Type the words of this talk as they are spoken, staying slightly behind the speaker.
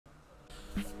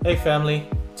Hey family,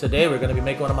 today we're going to be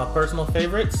making one of my personal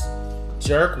favorites,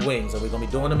 jerk wings, and we're going to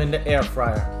be doing them in the air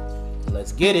fryer.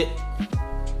 Let's get it.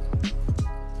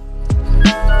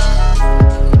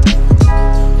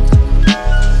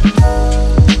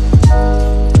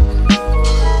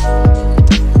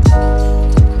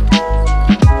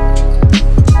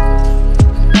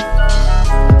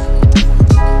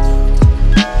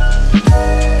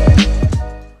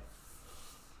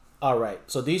 Alright,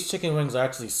 so these chicken wings are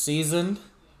actually seasoned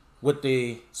with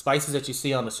the spices that you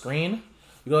see on the screen.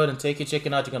 You go ahead and take your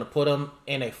chicken out. You're going to put them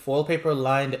in a foil paper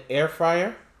lined air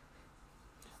fryer.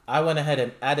 I went ahead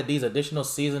and added these additional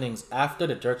seasonings after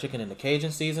the jerk chicken and the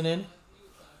Cajun seasoning.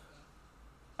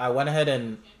 I went ahead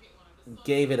and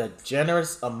gave it a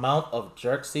generous amount of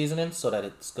jerk seasoning so that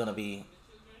it's going to be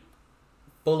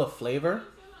full of flavor.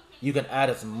 You can add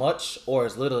as much or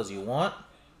as little as you want.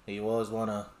 You always want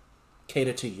to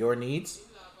cater to your needs.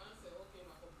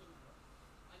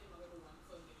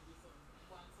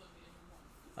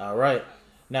 Alright,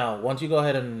 now once you go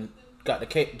ahead and got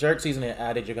the jerk seasoning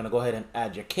added, you're going to go ahead and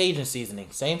add your Cajun seasoning.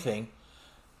 Same thing.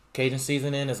 Cajun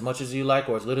seasoning as much as you like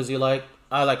or as little as you like.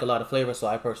 I like a lot of flavor, so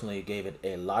I personally gave it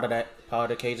a lot of that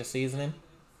powdered Cajun seasoning.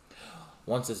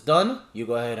 Once it's done, you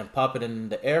go ahead and pop it in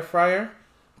the air fryer.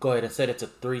 Go ahead and set it to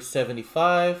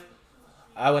 375.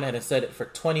 I went ahead and set it for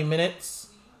 20 minutes.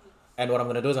 And what I'm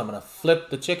going to do is I'm going to flip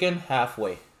the chicken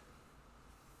halfway.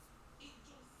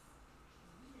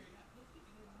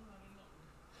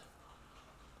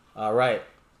 Alright,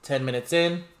 10 minutes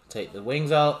in, take the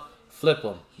wings out, flip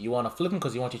them. You want to flip them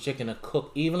because you want your chicken to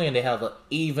cook evenly and they have an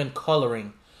even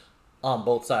coloring on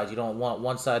both sides. You don't want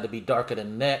one side to be darker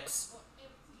than the next.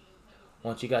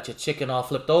 Once you got your chicken all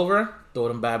flipped over, throw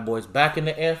them bad boys back in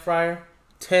the air fryer.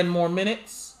 10 more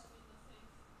minutes.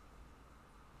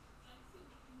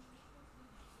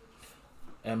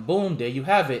 And boom, there you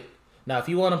have it. Now, if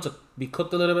you want them to be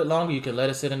cooked a little bit longer, you can let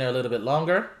it sit in there a little bit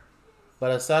longer.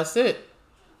 But that's it.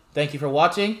 Thank you for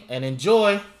watching and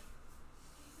enjoy.